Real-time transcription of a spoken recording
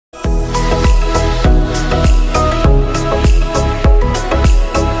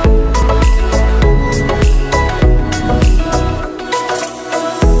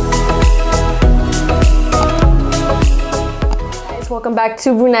back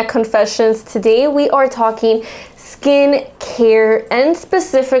to Brunette Confessions. Today we are talking skin care and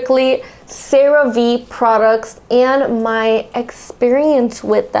specifically CeraVe products and my experience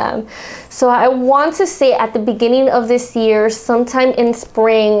with them. So I want to say at the beginning of this year, sometime in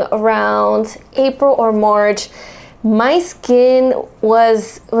spring around April or March, my skin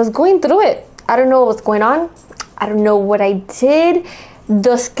was going through it. I don't know what's going on. I don't know what I did.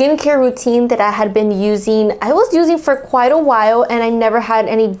 The skincare routine that I had been using, I was using for quite a while and I never had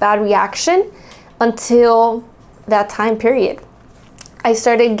any bad reaction until that time period. I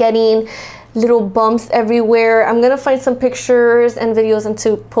started getting little bumps everywhere. I'm gonna find some pictures and videos and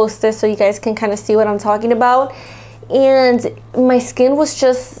to post this so you guys can kind of see what I'm talking about. And my skin was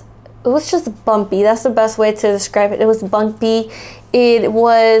just, it was just bumpy. That's the best way to describe it. It was bumpy. It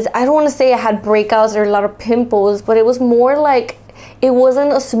was, I don't want to say I had breakouts or a lot of pimples, but it was more like it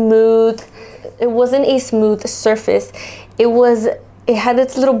wasn't a smooth surface. It had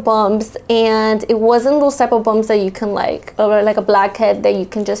its little bumps, and it wasn't those type of bumps that you can like a blackhead that you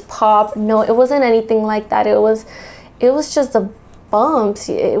can just pop. No, it wasn't anything like that. It was just a bumps.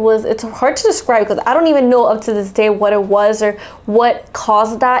 It's hard to describe because I don't even know up to this day what it was or what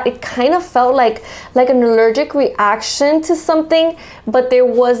caused that. It kind of felt like an allergic reaction to something, but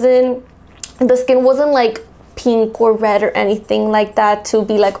the skin wasn't like pink or red or anything like that to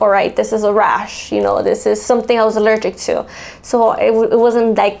be like, all right, this is a rash, you know, this is something I was allergic to. So it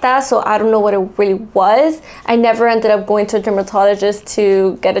wasn't like that. So I don't know what it really was. I never ended up going to a dermatologist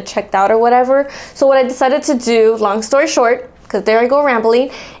to get it checked out or whatever. So what I decided to do, long story short, because there I go rambling,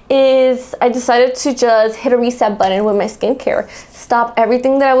 is I decided to just hit a reset button with my skincare. Stop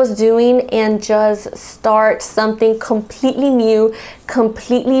everything that I was doing and just start something completely new,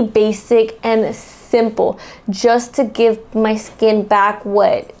 completely basic and simple, just to give my skin back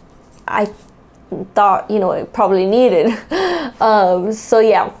what I thought, you know, it probably needed. So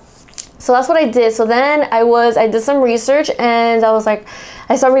yeah, so that's what I did. So then I did some research and I was like,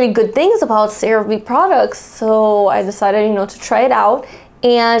 I saw really good things about CeraVe products. So I decided, you know, to try it out.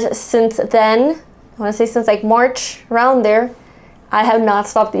 And since then, I want to say since like March around there, I have not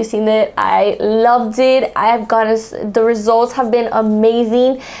stopped using it. I loved it. I have gotten, the results have been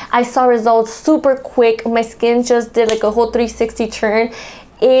amazing. I saw results super quick. My skin just did like a whole 360 turn.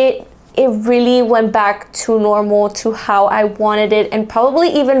 It really went back to normal, to how I wanted it, and probably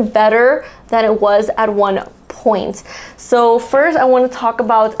even better than it was at one point. So first I want to talk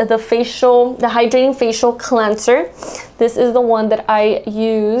about the hydrating facial cleanser. This is the one that I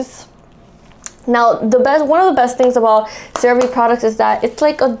use. Now, one of the best things about CeraVe products is that it's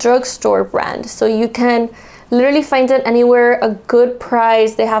like a drugstore brand. So you can literally find it anywhere, a good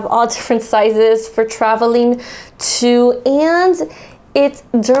price. They have all different sizes for traveling to, and it's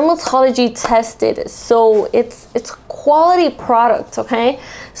dermatology tested. So it's quality product, okay?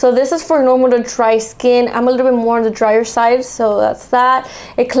 So this is for normal to dry skin. I'm a little bit more on the drier side, so that's that.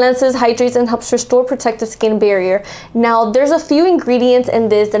 It cleanses, hydrates, and helps restore protective skin barrier. Now, there's a few ingredients in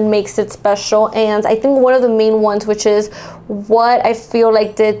this that makes it special, and I think one of the main ones, which is what I feel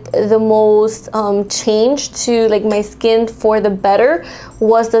like did the most change to like my skin for the better,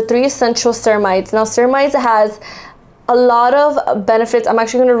 was the 3 essential ceramides. Now, ceramides has a lot of benefits. I'm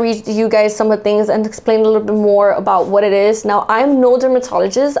actually going to read you guys some of the things and explain a little bit more about what it is. Now, I'm no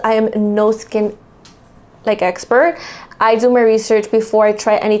dermatologist. I am no skin expert. I do my research before I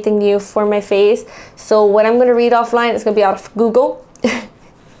try anything new for my face. So what I'm going to read offline is going to be out of Google.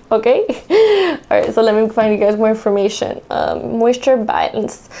 Okay. All right. So let me find you guys more information. Moisture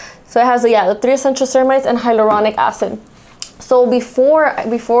balance. So it has the 3 essential ceramides and hyaluronic acid. So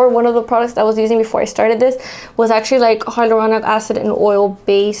before one of the products that I was using before I started this was actually like hyaluronic acid and oil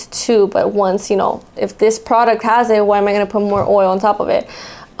based too. But once, you know, if this product has it, why am I going to put more oil on top of it?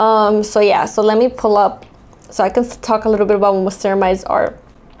 So yeah, so let me pull up so I can talk a little bit about what ceramides are.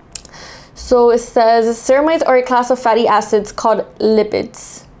 So it says ceramides are a class of fatty acids called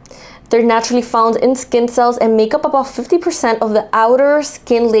lipids. They're naturally found in skin cells and make up about 50% of the outer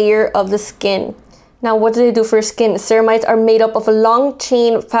skin layer of the skin. Now, what do they do for your skin? Ceramides are made up of a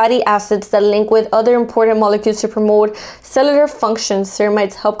long-chain fatty acids that link with other important molecules to promote cellular function.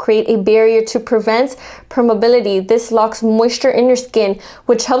 Ceramides help create a barrier to prevent permeability. This locks moisture in your skin,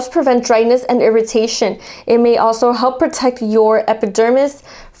 which helps prevent dryness and irritation. It may also help protect your epidermis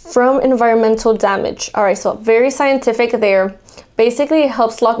from environmental damage. All right, so very scientific there. Basically, it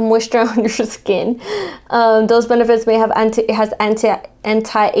helps lock moisture on your skin. Those benefits may have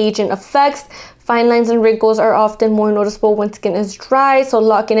anti-aging effects. Fine lines and wrinkles are often more noticeable when skin is dry, so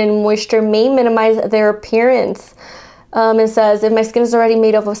locking in moisture may minimize their appearance. It says, if my skin is already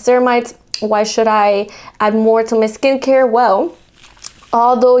made up of ceramides, why should I add more to my skincare? Well,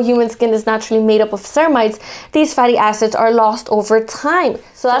 Although human skin is naturally made up of ceramides, these fatty acids are lost over time.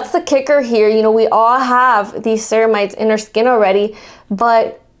 So that's the kicker here. You know, we all have these ceramides in our skin already,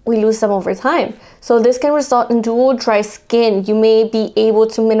 but we lose them over time. So this can result in dual dry skin. You may be able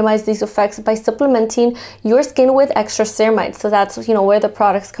to minimize these effects by supplementing your skin with extra ceramides. So that's, you know, where the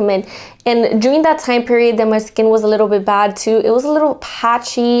products come in. And during that time period that my skin was a little bit bad too, it was a little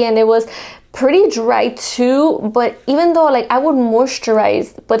patchy and it was pretty dry too. But even though like I would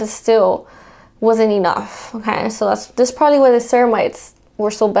moisturize, but it still wasn't enough. Okay, so this is probably why the ceramides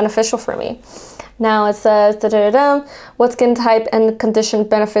were so beneficial for me. Now it says, what skin type and condition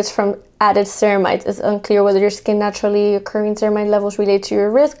benefits from added ceramides? It's unclear whether your skin naturally occurring ceramide levels relate to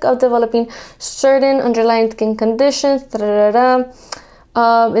your risk of developing certain underlying skin conditions. It says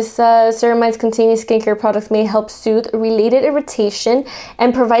ceramides containing skincare products may help soothe related irritation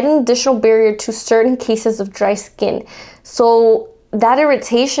and provide an additional barrier to certain cases of dry skin. So that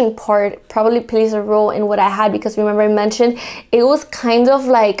irritation part probably plays a role in what I had, because remember I mentioned it was kind of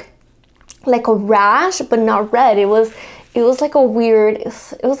like a rash, but not red. It was like a weird,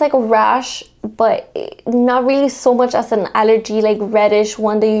 it was like a rash, but not really so much as an allergy, like reddish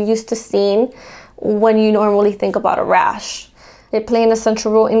one that you're used to seeing when you normally think about a rash. They play an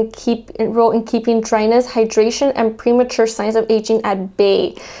essential role in keeping dryness, hydration, and premature signs of aging at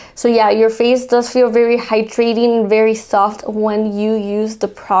bay. So yeah, your face does feel very hydrating and very soft when you use the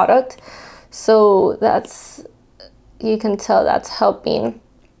product. So that's, you can tell that's helping.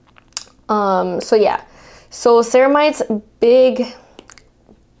 So yeah, so ceramides, big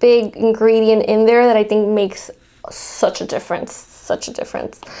ingredient in there that I think makes such a difference.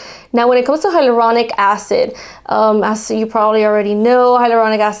 Now, when it comes to hyaluronic acid, as you probably already know,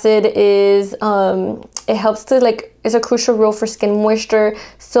 hyaluronic acid is, it helps to it's a crucial role for skin moisture.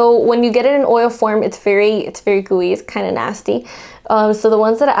 So when you get it in oil form, it's very gooey, it's kind of nasty. So the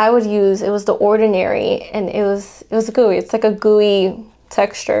ones that I would use, it was the Ordinary, and it was gooey. It's like a gooey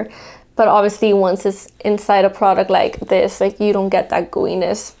texture. But obviously once it's inside a product like this, like you don't get that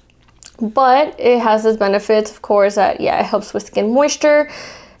gooiness. But it has its benefits, of course, that yeah, it helps with skin moisture.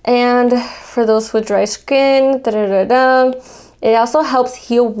 And for those with dry skin, it also helps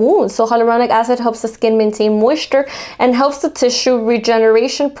heal wounds. So hyaluronic acid helps the skin maintain moisture and helps the tissue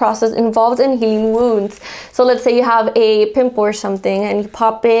regeneration process involved in healing wounds. So let's say you have a pimple or something and you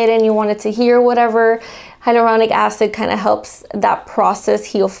pop it and you want it to heal, whatever. Hyaluronic acid kind of helps that process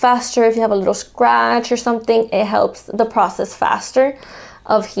heal faster. If you have a little scratch or something, it helps the process faster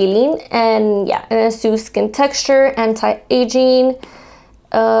of healing. And yeah, and it soothes skin texture, anti-aging.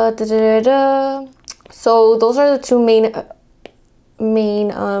 So those are the two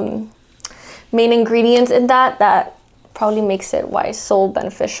main ingredients in that probably makes it why it's so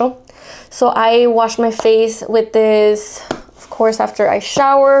beneficial. So I wash my face with this, of course, after I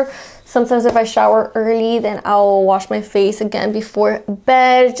shower. Sometimes if I shower early, then I'll wash my face again before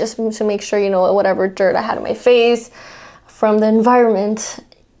bed, just to make sure, you know, whatever dirt I had on my face from the environment,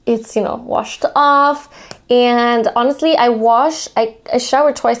 it's, you know, washed off. And honestly, I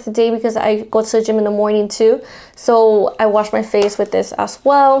shower twice a day because I go to the gym in the morning too. So I wash my face with this as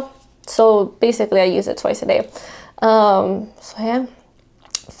well. So basically I use it twice a day. So yeah,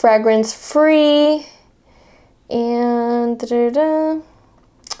 fragrance free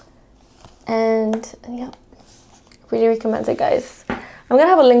and yeah, really recommend it, guys. I'm gonna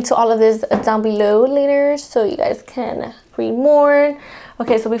have a link to all of this down below later so you guys can read more.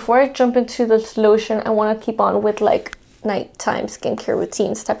 Okay, so before I jump into this lotion, I want to keep on with like nighttime skincare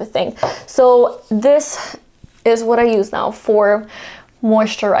routines type of thing. So this is what I use now for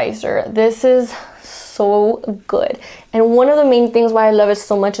moisturizer. This is so good, and one of the main things why I love it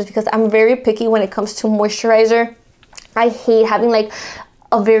so much is because I'm very picky when it comes to moisturizer. I hate having like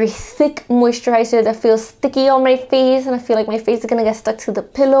a very thick moisturizer that feels sticky on my face, and I feel like my face is gonna get stuck to the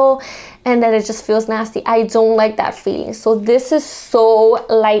pillow and then it just feels nasty. I don't like that feeling. So this is so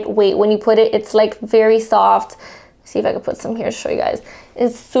lightweight. When you put it, it's like very soft. See if I can put some here to show you guys.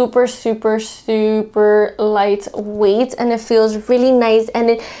 It's super lightweight, and it feels really nice,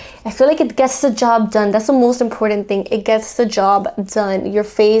 and I feel like it gets the job done. That's the most important thing. It gets the job done. Your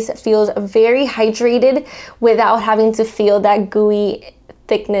face feels very hydrated without having to feel that gooey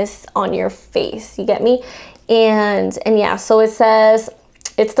thickness on your face. You get me? And yeah, so it says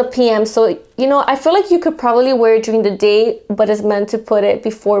it's the PM. So, you know, I feel like you could probably wear it during the day, but it's meant to put it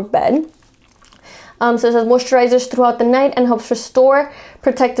before bed. So it says moisturizes throughout the night and helps restore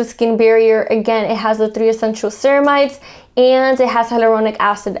protective skin barrier. Again, it has the 3 essential ceramides and it has hyaluronic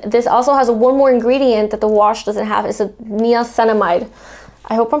acid. This also has one more ingredient that the wash doesn't have. It's a niacinamide.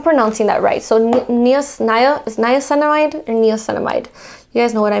 I hope I'm pronouncing that right. So niacinamide or niacinamide. You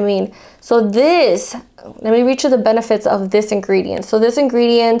guys know what I mean. So this, let me read you the benefits of this ingredient. So this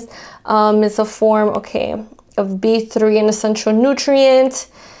ingredient is a form, okay, of B3, an essential nutrient.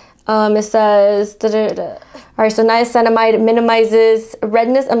 It says, all right, so niacinamide minimizes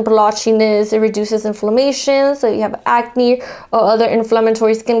redness and blotchiness. It reduces inflammation. So you have acne or other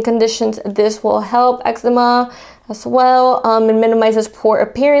inflammatory skin conditions, this will help. Eczema as well. It minimizes pore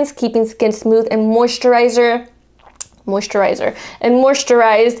appearance, keeping skin smooth and moisturized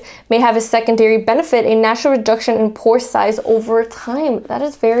moisturized may have a secondary benefit, a natural reduction in pore size over time. That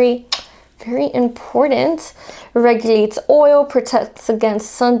is very important. Regulates oil, protects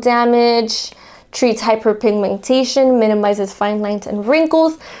against sun damage, treats hyperpigmentation, minimizes fine lines and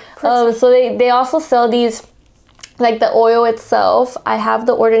wrinkles. So they also sell these, like the oil itself. I have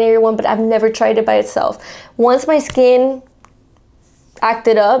the ordinary one, but I've never tried it by itself. Once my skin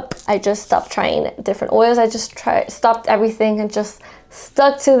acted up, I just stopped trying different oils. I just stopped everything and just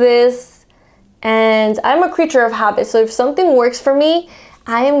stuck to this. And I'm a creature of habit, so if something works for me,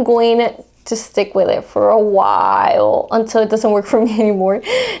 I am going to stick with it for a while until it doesn't work for me anymore.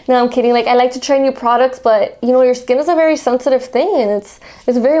 No, I'm kidding. Like, I like to try new products, but you know, your skin is a very sensitive thing, and it's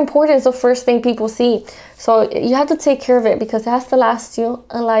very important. It's the first thing people see, so you have to take care of it because it has to last you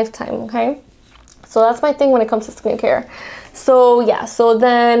a lifetime. Okay, so that's my thing when it comes to skincare. So yeah, so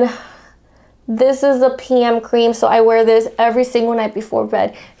then this is a PM cream. So I wear this every single night before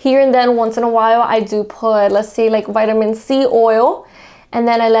bed. Here and then, once in a while, I do put, let's say, like vitamin C oil, and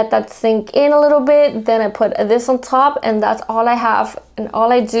then I let that sink in a little bit. Then I put this on top, and that's all I have and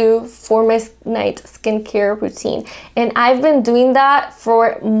all I do for my night skincare routine. And I've been doing that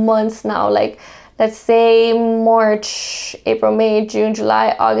for months now. Like, let's say March, April, May, June,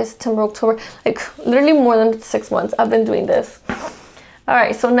 July, August, September, October, like literally more than 6 months I've been doing this. All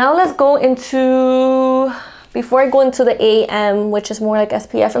right, so now let's go into, before I go into the AM, which is more like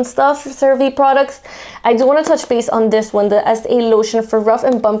SPF and stuff, CeraVe products, I do want to touch base on this one, the SA lotion for rough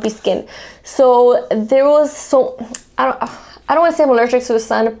and bumpy skin. So there was, I don't want to say I'm allergic to the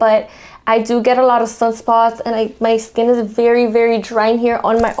sun, but I do get a lot of sunspots, and my skin is very dry in here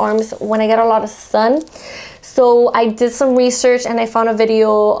on my arms when I get a lot of sun. So I did some research, and I found a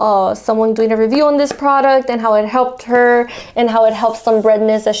video, someone doing a review on this product and how it helped her and how it helped some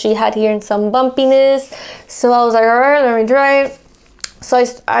redness that she had here and some bumpiness. So I was like, all right, let me try it. So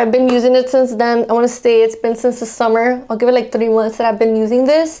I've been using it since then. I want to say it's been since the summer. I'll give it like 3 months that I've been using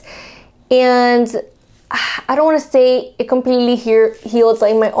this, and I don't want to say it completely healed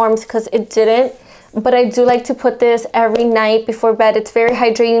like my arms, because it didn't, but I do like to put this every night before bed. It's very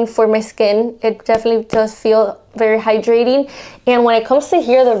hydrating for my skin. It definitely does feel very hydrating. And when it comes to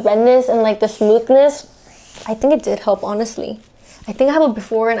here, the redness and like the smoothness, I think it did help, honestly. I think I have a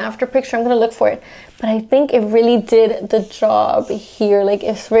before and after picture. I'm gonna look for it, but I think it really did the job here. Like,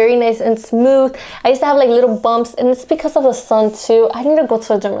 it's very nice and smooth. I used to have like little bumps, and it's because of the sun too. I need to go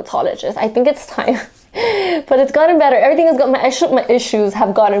to a dermatologist. I think it's time. But it's gotten better. Everything has got, my issues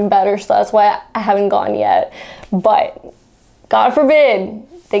have gotten better, so that's why I haven't gone yet. But God forbid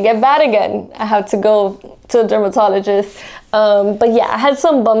they get bad again, I have to go to a dermatologist. But yeah, I had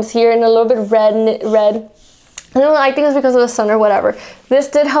some bumps here and a little bit red. I don't know, I think it's because of the sun or whatever. This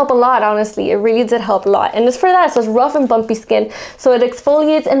did help a lot, honestly. It really did help a lot. And it's for that, so it's rough and bumpy skin. So it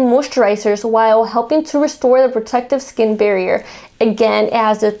exfoliates and moisturizes while helping to restore the protective skin barrier. Again, it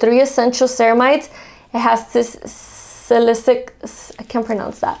has the 3 essential ceramides. It has this salicylic, I can't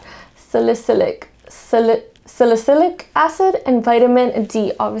pronounce that, salicylic acid and vitamin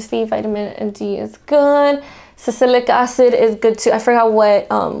D. Obviously, vitamin D is good. Salicylic acid is good too. I forgot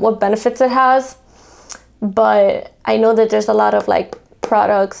what benefits it has, but I know that there's a lot of like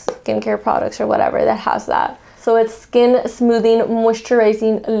products, skincare products or whatever that has that. So it's skin smoothing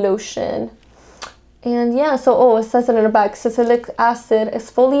moisturizing lotion. And yeah, so it says it in the back, salicylic acid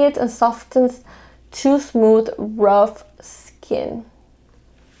exfoliates and softens to smooth rough skin.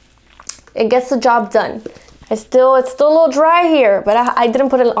 It gets the job done. It's still a little dry here, but I didn't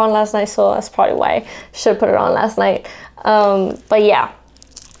put it on last night, so that's probably why I should put it on last night. But yeah,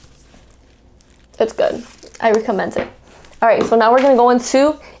 it's good. I recommend it. All right, so now we're gonna go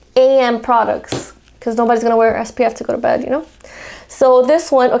into AM products, because nobody's gonna wear SPF to go to bed, you know? So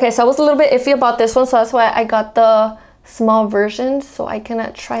this one, okay, so I was a little bit iffy about this one, so that's why I got the small version, so I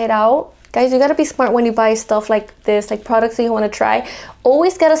can try it out. Guys, you gotta be smart when you buy stuff like this, like products that you wanna try.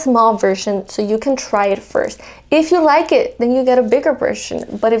 Always get a small version so you can try it first. If you like it, then you get a bigger version.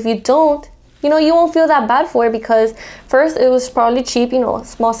 But if you don't, you know, you won't feel that bad for it, because first, it was probably cheap, you know,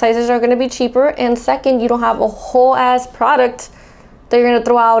 small sizes are gonna be cheaper. And second, you don't have a whole ass product that you're gonna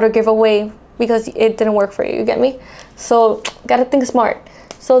throw out or give away because it didn't work for you. You get me? So gotta think smart.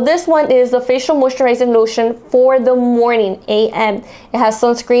 So this one is the facial moisturizing lotion for the morning, AM. It has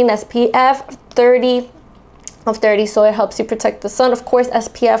sunscreen SPF 30 of 30, so it helps you protect the sun. Of course,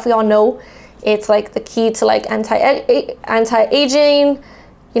 SPF, we all know it's like the key to like anti-aging.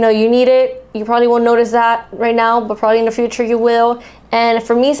 You know, you need it. You probably won't notice that right now, but probably in the future you will. And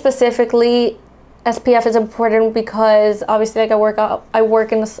for me specifically, SPF is important because obviously, like I work out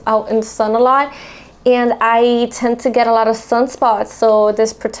in the sun a lot, and I tend to get a lot of sunspots. So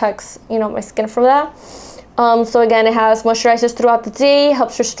this protects, you know, my skin from that. So again, it has moisturizers throughout the day,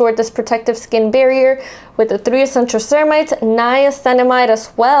 helps restore this protective skin barrier with the 3 essential ceramides, niacinamide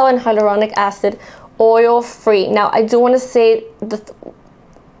as well, and hyaluronic acid, oil free. Now, I do want to say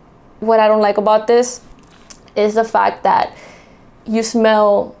what I don't like about this is the fact that you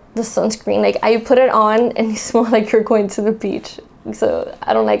smell the sunscreen. Like, I put it on and you smell like you're going to the beach. So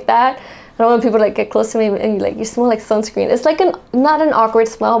I don't like that. I don't want people to like get close to me and you smell like sunscreen. It's like not an awkward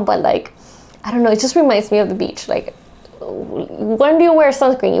smell, but like, I don't know, it just reminds me of the beach. Like, when do you wear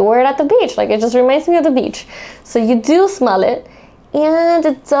sunscreen? You wear it at the beach. Like, it just reminds me of the beach. So you do smell it, and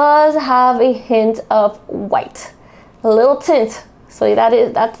it does have a hint of white, a little tint. So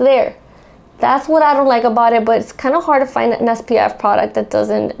that's there. That's what I don't like about it, but it's kind of hard to find an SPF product that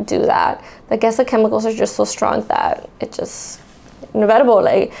doesn't do that. I guess the chemicals are just so strong that it just inevitable.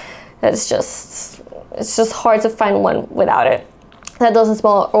 Like, it's just hard to find one without it that doesn't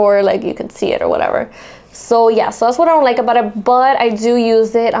smell, or like you could see it or whatever. So yeah, so that's what I don't like about it, but I do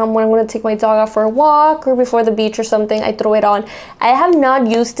use it when I'm going to take my dog out for a walk or before the beach or something. I throw it on. I have not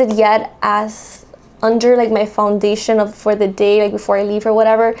used it yet as under like my foundation for the day, like before I leave or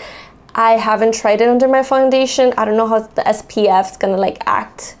whatever. I haven't tried it under my foundation. I don't know how the SPF is gonna like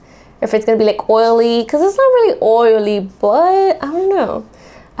act, if it's gonna be like oily, because it's not really oily, but I don't know.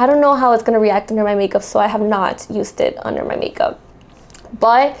 I don't know how it's gonna react under my makeup, so I have not used it under my makeup.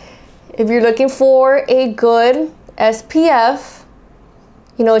 But if you're looking for a good SPF,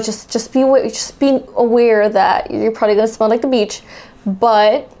 you know, just be aware that you're probably gonna smell like the beach,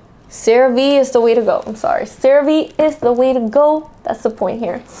 but CeraVe is the way to go. I'm sorry, CeraVe is the way to go. That's the point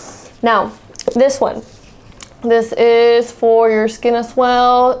here. Now, this one. This is for your skin as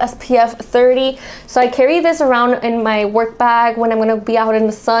well, SPF 30. So I carry this around in my work bag when I'm gonna be out in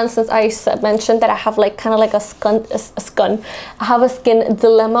the sun, since I mentioned that I have like kind of like I have a skin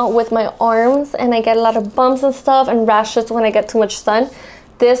dilemma with my arms, and I get a lot of bumps and stuff and rashes when I get too much sun.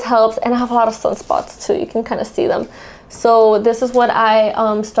 This helps, and I have a lot of sunspots too. You can kind of see them. So this is what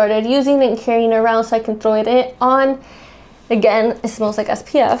I started using and carrying around, so I can throw it on. Again, it smells like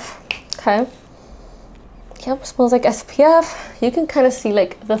SPF, okay? Yep, smells like SPF. You can kind of see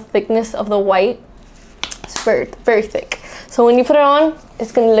like the thickness of the white. It's very, very thick. So when you put it on,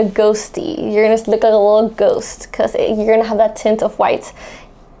 it's gonna look ghosty. You're gonna look like a little ghost because you're gonna have that tint of white.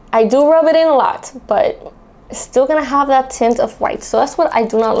 I do rub it in a lot, but it's still gonna have that tint of white. So that's what I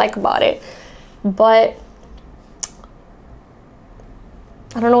do not like about it. But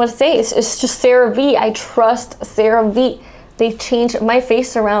I don't know what to say. It's just CeraVe. I trust CeraVe. They changed my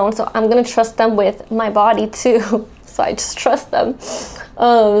face around, so I'm gonna trust them with my body too. So I just trust them.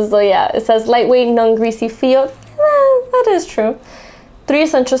 So yeah, it says lightweight, non-greasy feel. That is true. 3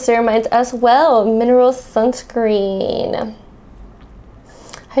 essential ceramides as well. Mineral sunscreen,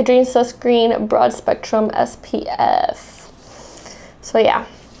 hydrating sunscreen, broad spectrum SPF. So yeah,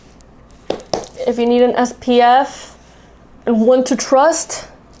 if you need an SPF and one to trust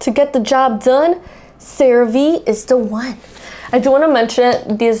to get the job done, CeraVe is the one. I do want to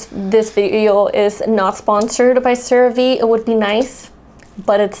mention this video is not sponsored by CeraVe. It would be nice,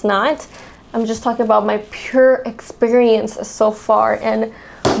 but it's not. I'm just talking about my pure experience so far and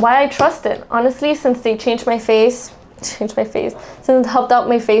why I trust it. Honestly, since they changed my face, since it helped out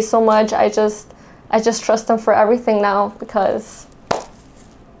my face so much, I just trust them for everything now, because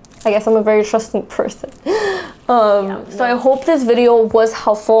I guess I'm a very trusting person. So I hope this video was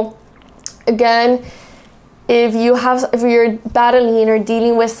helpful. Again, if you're battling or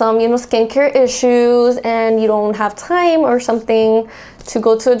dealing with some, you know, skincare issues and you don't have time or something to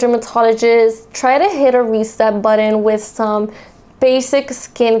go to a dermatologist, try to hit a reset button with some basic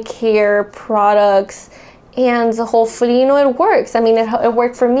skincare products, and hopefully, you know, it works. I mean, it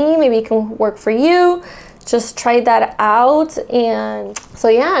worked for me. Maybe it can work for you. Just try that out. And so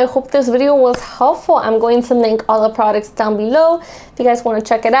yeah, I hope this video was helpful. I'm going to link all the products down below if you guys want to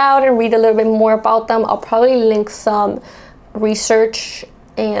check it out and read a little bit more about them. I'll probably link some research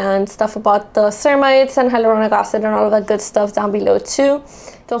and stuff about the ceramides and hyaluronic acid and all of that good stuff down below too.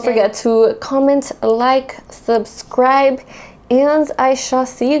 Don't forget to comment, like, subscribe, and I shall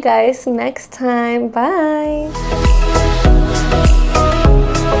see you guys next time. Bye.